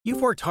You've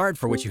worked hard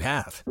for what you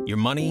have. Your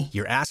money,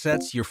 your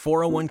assets, your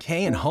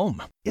 401k, and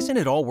home. Isn't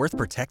it all worth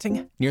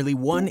protecting? Nearly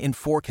 1 in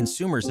 4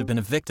 consumers have been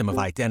a victim of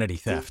identity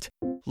theft.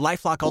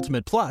 LifeLock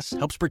Ultimate Plus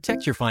helps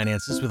protect your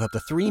finances with up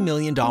to $3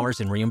 million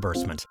in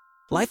reimbursement.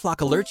 LifeLock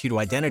alerts you to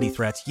identity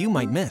threats you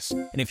might miss.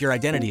 And if your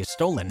identity is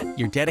stolen,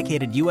 your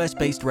dedicated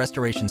U.S.-based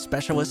restoration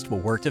specialist will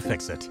work to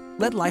fix it.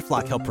 Let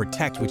LifeLock help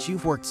protect what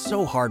you've worked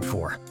so hard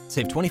for.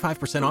 Save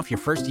 25% off your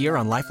first year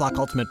on LifeLock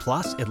Ultimate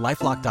Plus at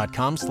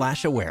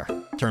LifeLock.com/aware.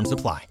 Terms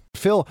apply.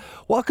 Phil,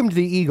 welcome to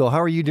the Eagle.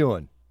 How are you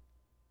doing?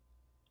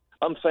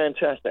 I'm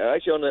fantastic.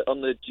 Actually, on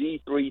the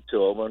G3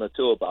 tour, I'm on a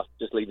tour bus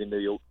just leaving New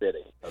York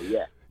City. So,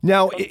 yeah.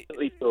 Now,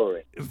 constantly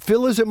touring.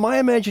 Phil, is it my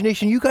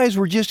imagination? You guys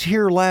were just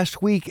here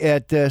last week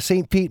at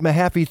St. Pete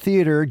Mahaffey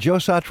Theater. Joe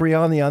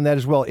Satriani on that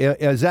as well.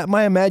 Is that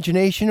my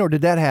imagination, or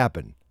did that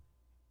happen?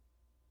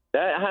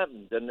 That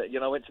happened. And,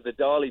 I went to the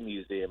Dali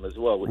Museum as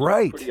well, which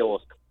right. was pretty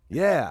awesome.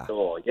 Yeah.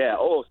 Oh, yeah,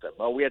 awesome.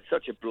 Well, we had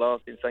such a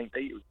blast in St.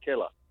 Pete. It was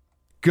killer.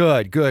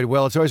 Good.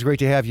 Well, it's always great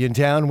to have you in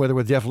town, whether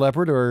with Def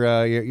Leppard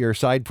or your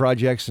side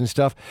projects and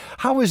stuff.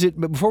 How is it,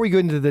 before we go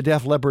into the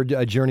Def Leppard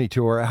Journey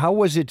Tour, how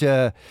was it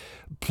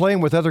playing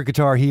with other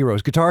guitar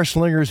heroes, guitar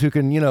slingers who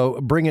can,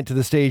 bring it to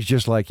the stage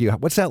just like you?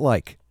 What's that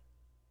like?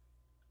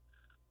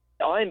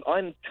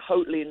 I'm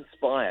totally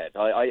inspired.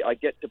 I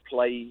get to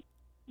play,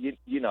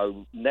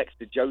 next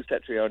to Joe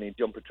Satriani and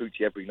John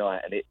Petrucci every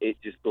night, and it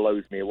just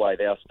blows me away.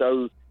 They are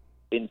so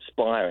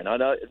inspiring. I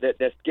know that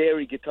they're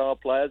scary guitar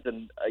players,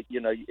 and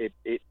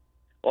it's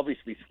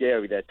obviously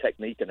scary, their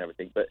technique and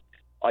everything, but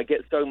I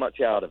get so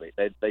much out of it.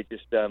 They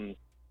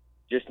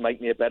just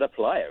make me a better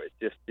player.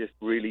 It's just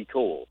really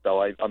cool. So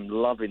I'm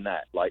loving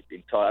that.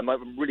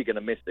 I'm really going to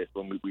miss this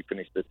when we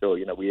finish the tour.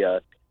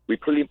 We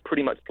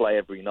pretty much play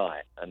every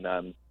night,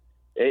 and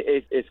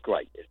it's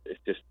great.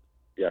 It's just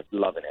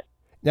loving it.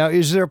 Now,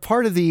 is there a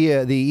part of the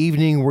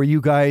evening where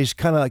you guys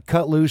kind of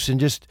cut loose and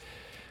just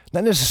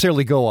not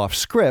necessarily go off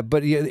script,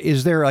 but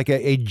is there like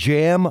a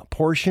jam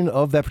portion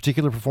of that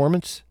particular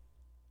performance?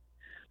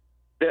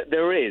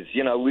 There is.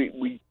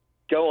 We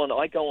go on.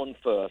 I go on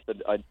first,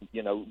 and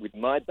with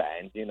my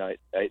band,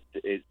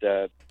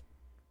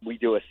 we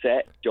do a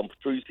set. John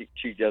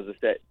Petrucci does a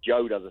set.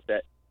 Joe does a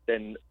set.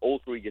 Then all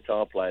 3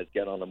 guitar players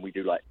get on, and we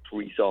do like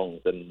 3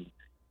 songs, and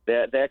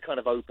they're kind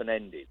of open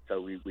ended.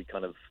 So we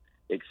kind of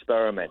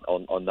experiment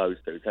on those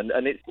 2,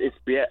 and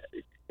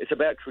it's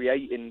about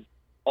creating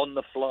on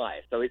the fly.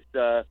 So it's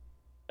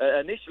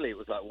initially it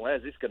was like,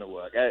 where's this going to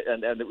work?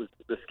 And it was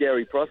the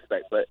scary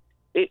prospect, but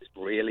it's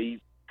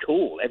really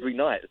cool. Every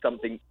night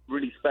something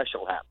really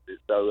special happens.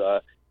 So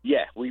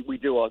we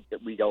go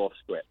off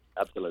script.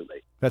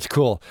 Absolutely. That's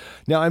cool.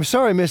 Now, I'm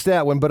sorry I missed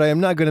that one, but I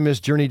am not going to miss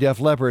Journey Def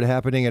Leppard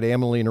happening at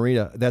Ameline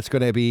Arena. That's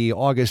going to be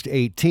August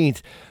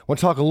 18th. I want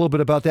to talk a little bit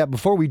about that.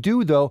 Before we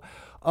do, though,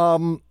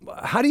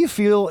 how do you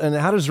feel, and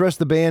how does the rest of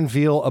the band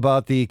feel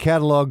about the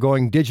catalog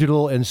going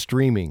digital and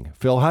streaming?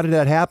 Phil, how did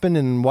that happen,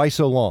 and why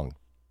so long?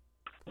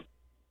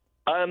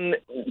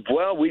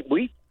 Well,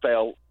 we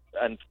felt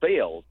and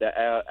feel that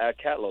our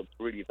catalog's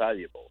really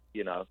valuable.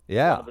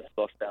 Yeah. One of us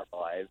lost our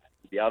lives,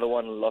 the other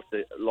one lost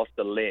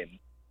a limb.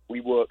 We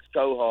worked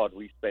so hard.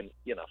 We spent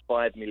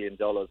 $5 million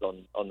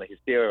on the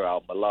Hysteria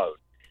album alone.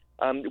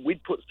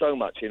 We'd put so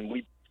much in.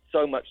 We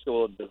so much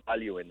saw the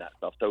value in that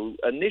stuff. So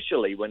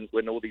initially, when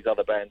all these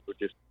other bands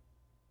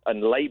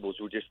and labels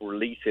were just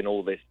releasing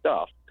all this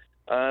stuff,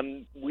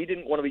 we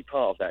didn't want to be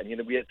part of that.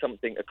 And we had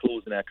a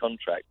clause in our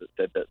contract that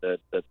said that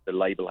the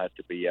label had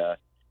to be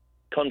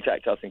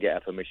contact us and get our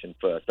permission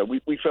first. So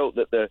we felt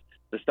that the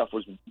stuff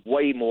was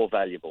way more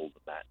valuable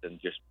than that, than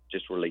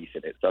just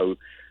releasing it. So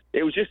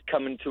it was just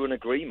coming to an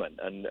agreement,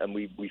 and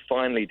we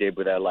finally did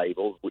with our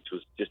label, which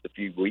was just a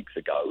few weeks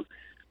ago.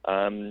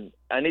 And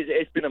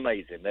it's been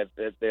amazing.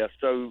 They are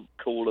so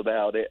cool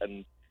about it,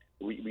 and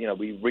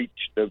we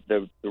reached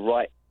the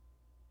right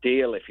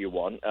deal, if you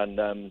want,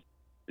 and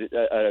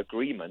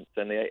agreements,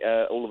 and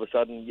all of a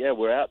sudden,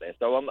 we're out there.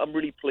 So I'm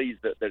really pleased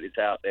that it's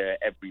out there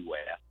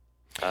everywhere.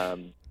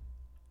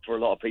 For a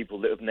lot of people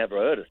that have never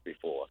heard us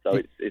before. So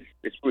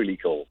it's really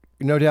cool.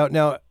 No doubt.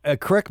 Now,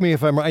 correct me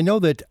if I'm wrong. I know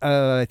that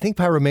I think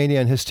Pyromania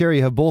and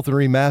Hysteria have both been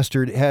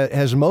remastered.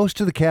 Has most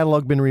of the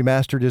catalog been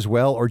remastered as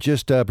well, or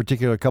just a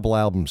particular couple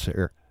albums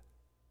here?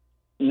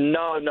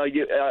 No.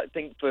 I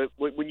think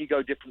when you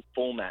go different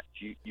formats,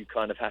 you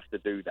kind of have to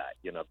do that,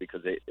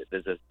 because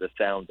there's the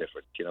sound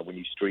difference. When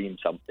you stream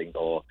something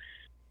or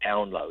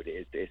download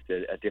it,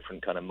 it's a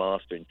different kind of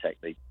mastering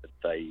technique than,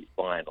 say,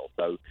 vinyl.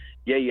 So,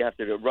 you have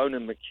to do it.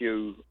 Ronan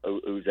McHugh,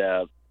 who's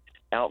our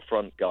out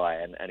front guy,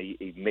 and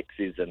he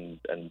mixes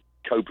and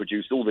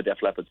co-produced all the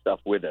Def Leppard stuff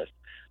with us.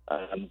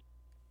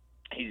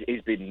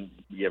 He's been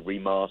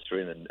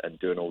remastering and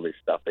doing all this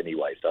stuff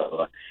anyway.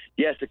 So,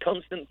 it's a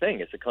constant thing.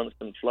 It's a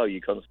constant flow.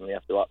 You constantly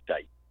have to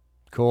update.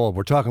 Cool.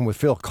 We're talking with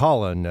Phil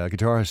Collen,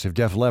 guitarist of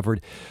Def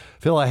Leppard.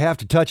 Phil, I have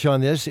to touch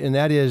on this, and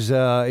that is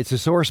it's a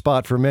sore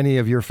spot for many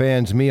of your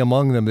fans, me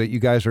among them, that you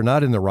guys are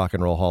not in the Rock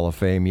and Roll Hall of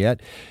Fame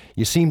yet.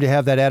 You seem to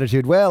have that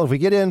attitude, well, if we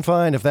get in,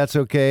 fine, if that's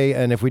okay,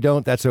 and if we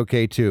don't, that's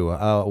okay too.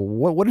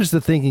 What is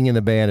the thinking in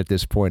the band at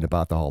this point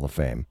about the Hall of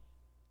Fame?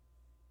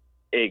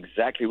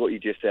 Exactly what you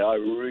just said. I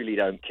really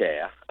don't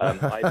care.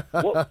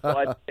 What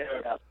I care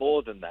about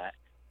more than that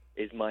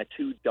is my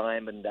 2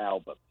 diamond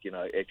albums. You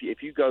know,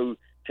 if you go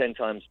 10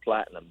 times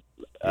platinum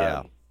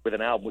with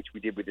an album, which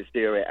we did with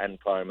Hysteria and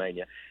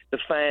Pyromania, the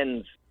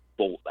fans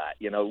bought that.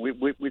 You know,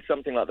 with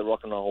something like the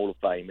Rock and Roll Hall of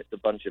Fame, it's a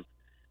bunch of,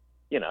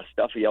 you know,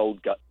 stuffy old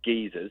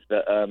geezers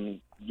that,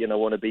 you know,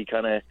 want to be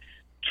kind of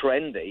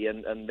trendy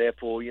and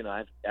therefore, you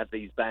know, have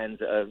these bands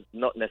that are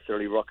not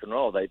necessarily rock and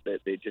roll. They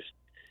just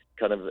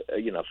kind of,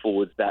 you know,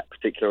 forwards that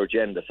particular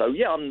agenda. So,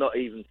 yeah, I'm not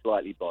even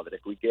slightly bothered.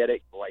 If we get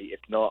it, great. If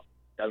not,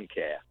 don't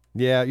care.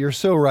 Yeah, you're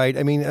so right.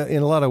 I mean,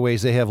 in a lot of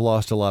ways, they have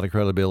lost a lot of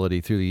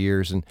credibility through the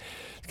years, and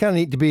it's kind of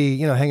neat to be,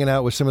 you know, hanging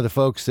out with some of the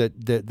folks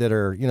that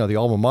are, you know, the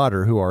alma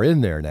mater who are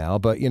in there now.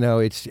 But, you know,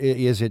 is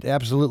it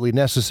absolutely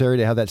necessary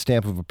to have that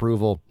stamp of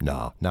approval?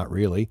 No, not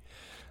really.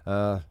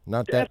 Not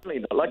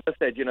Definitely not. Like I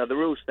said, you know, the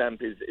real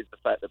stamp is the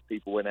fact that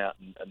people went out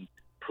and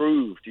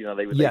proved, you know,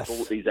 they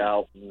bought these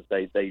albums,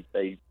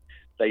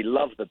 they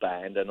love the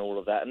band and all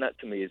of that, and that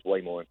to me is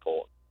way more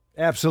important.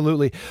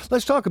 Absolutely.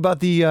 Let's talk about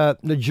the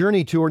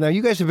Journey tour. Now,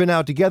 you guys have been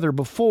out together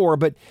before,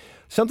 but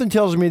something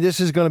tells me this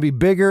is going to be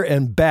bigger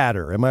and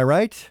badder. Am I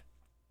right?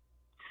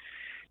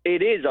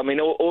 It is. I mean,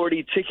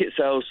 already ticket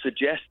sales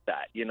suggest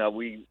that. You know,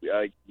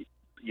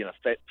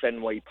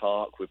 Fenway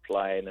Park we're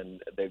playing,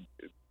 and they're,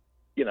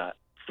 you know,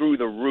 through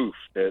the roof,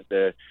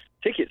 the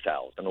ticket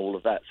sales and all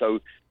of that. So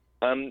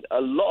a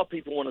lot of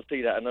people want to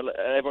see that, and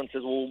everyone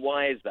says, well,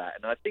 why is that?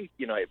 And I think,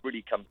 you know, it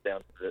really comes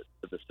down to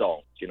the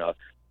songs, you know.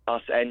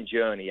 Us and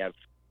Journey have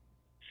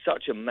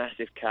such a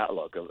massive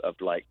catalogue of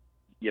like,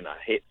 you know,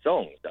 hit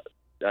songs,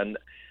 and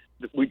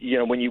you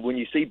know, when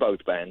you see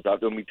both bands,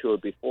 like when we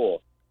toured before,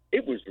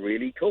 it was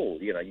really cool.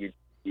 You know, you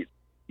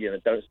know,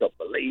 Don't Stop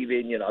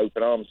Believing, you know,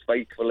 Open Arms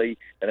Faithfully,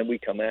 and then we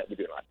come out, we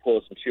do like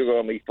Pour Some Sugar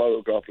on Me,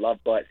 Photograph, Love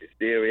Bites,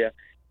 Hysteria.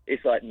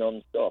 It's like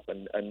non-stop,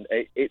 and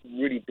it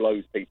really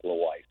blows people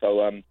away.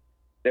 So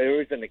there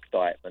is an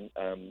excitement.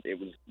 It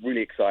was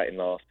really exciting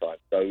last time.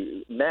 So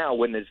now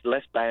when there's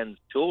less bands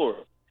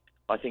touring,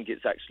 I think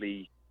it's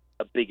actually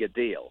a bigger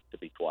deal, to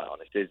be quite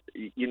honest.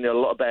 You know,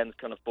 a lot of bands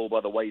kind of fall by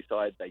the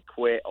wayside, they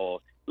quit, or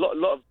a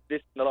lot of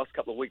this in the last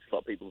couple of weeks, a lot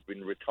of people have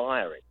been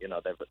retiring. You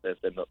know, they're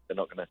not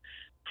going to,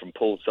 from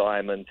Paul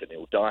Simon to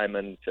Neil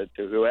Diamond to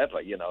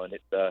whoever, you know, and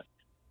it's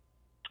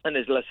and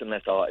there's less and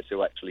less artists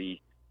who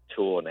actually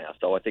tour now.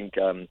 So I think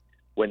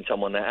when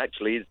someone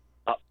actually is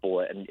up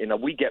for it, and you know,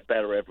 we get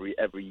better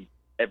every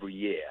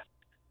year.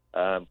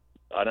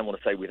 I don't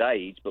want to say with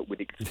age, but with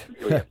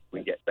experience,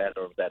 we get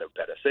better and better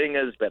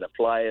singers, better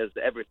players,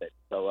 everything.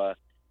 So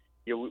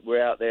you know,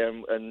 we're out there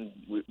and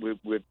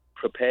we're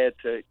prepared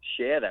to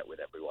share that with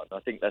everyone. I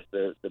think that's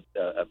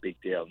a big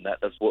deal, and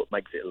that's what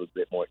makes it a little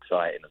bit more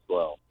exciting as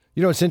well.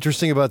 You know, what's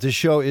interesting about this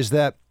show is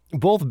that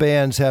both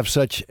bands have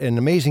such an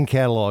amazing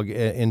catalog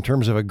in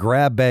terms of a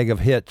grab bag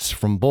of hits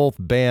from both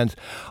bands.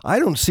 I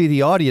don't see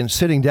the audience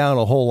sitting down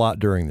a whole lot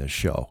during this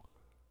show.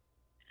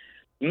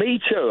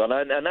 Me too,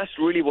 and that's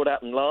really what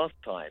happened last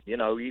time. You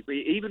know,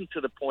 even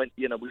to the point,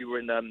 you know, we were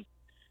in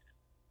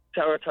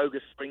Saratoga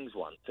Springs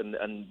once,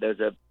 and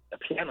there's a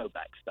piano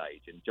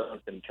backstage, and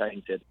Jonathan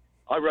Cain said,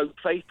 I wrote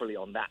Faithfully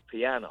on that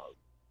piano,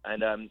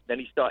 and then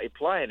he started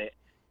playing it,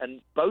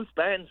 and both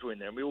bands were in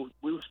there, and we all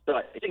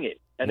started singing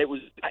it, and it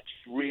was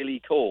actually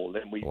really cool.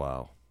 And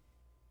wow.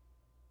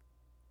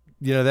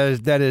 You know,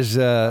 that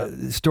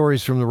is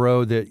stories from the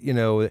road that, you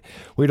know,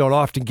 we don't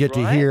often get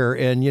to hear.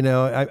 And, you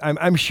know,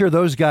 I'm sure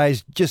those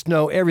guys just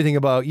know everything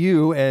about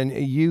you, and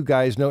you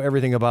guys know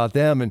everything about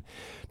them. And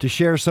to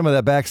share some of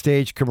that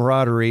backstage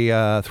camaraderie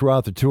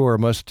throughout the tour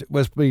must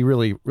be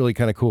really, really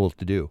kind of cool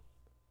to do.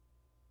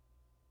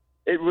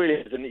 It really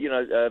is. And, you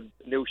know,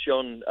 Neil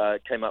Schon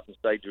came up and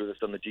stayed with us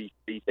on the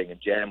GP thing and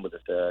jammed with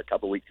us a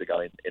couple of weeks ago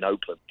in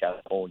Oakland,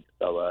 California.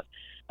 So,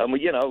 and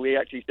we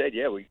actually said,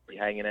 yeah, we're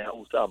hanging out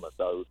all summer.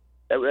 So,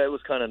 it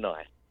was kind of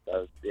nice.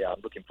 So, yeah,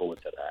 I'm looking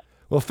forward to that.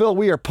 Well, Phil,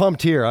 we are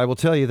pumped here. I will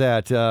tell you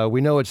that.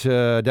 We know it's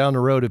down the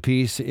road a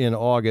piece in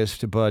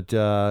August, but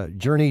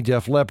Journey,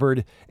 Def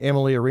Leppard,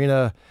 Amalie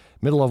Arena,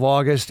 middle of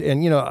August.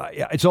 And, you know,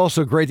 it's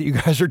also great that you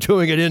guys are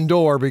doing it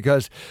indoor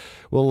because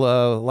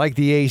we'll like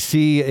the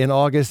AC in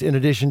August. In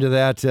addition to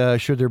that,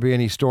 should there be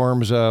any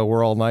storms,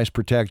 we're all nice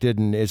protected,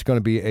 and it's going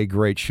to be a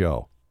great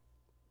show.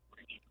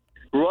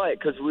 Right,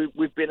 because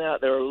we've been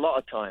out there a lot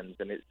of times,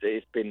 and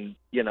it's been,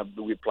 you know,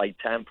 we played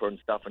Tampa and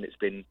stuff, and it's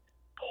been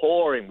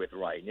pouring with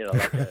rain, you know,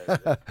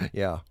 like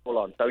yeah, full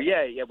on. So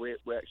yeah, we're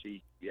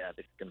actually, this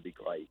is going to be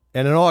great.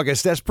 And in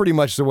August, that's pretty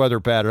much the weather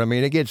pattern. I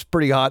mean, it gets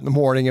pretty hot in the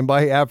morning, and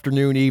by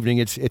afternoon, evening,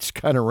 it's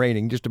kind of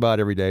raining just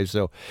about every day.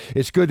 So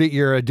it's good that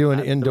you're doing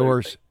it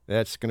indoors.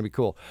 That's going to be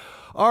cool.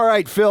 All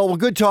right, Phil. Well,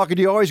 good talking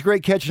to you. Always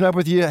great catching up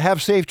with you.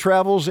 Have safe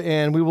travels,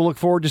 and we will look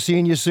forward to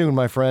seeing you soon,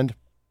 my friend.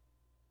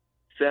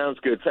 Sounds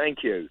good.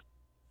 Thank you.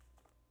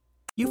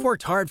 You've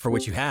worked hard for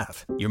what you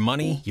have. Your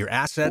money, your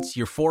assets,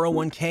 your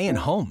 401k, and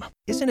home.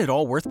 Isn't it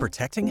all worth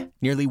protecting?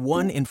 Nearly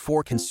 1 in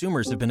 4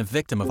 consumers have been a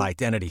victim of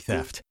identity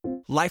theft.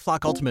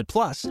 LifeLock Ultimate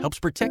Plus helps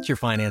protect your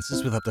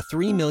finances with up to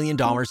 $3 million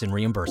in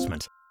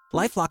reimbursement.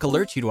 LifeLock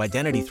alerts you to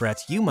identity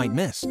threats you might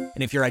miss. And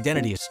if your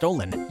identity is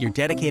stolen, your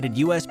dedicated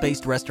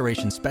U.S.-based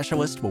restoration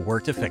specialist will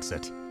work to fix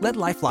it. Let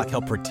LifeLock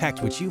help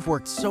protect what you've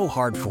worked so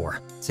hard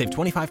for. Save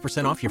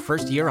 25% off your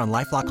first year on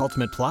LifeLock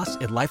Ultimate Plus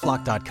at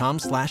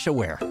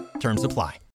LifeLock.com/aware. Terms apply.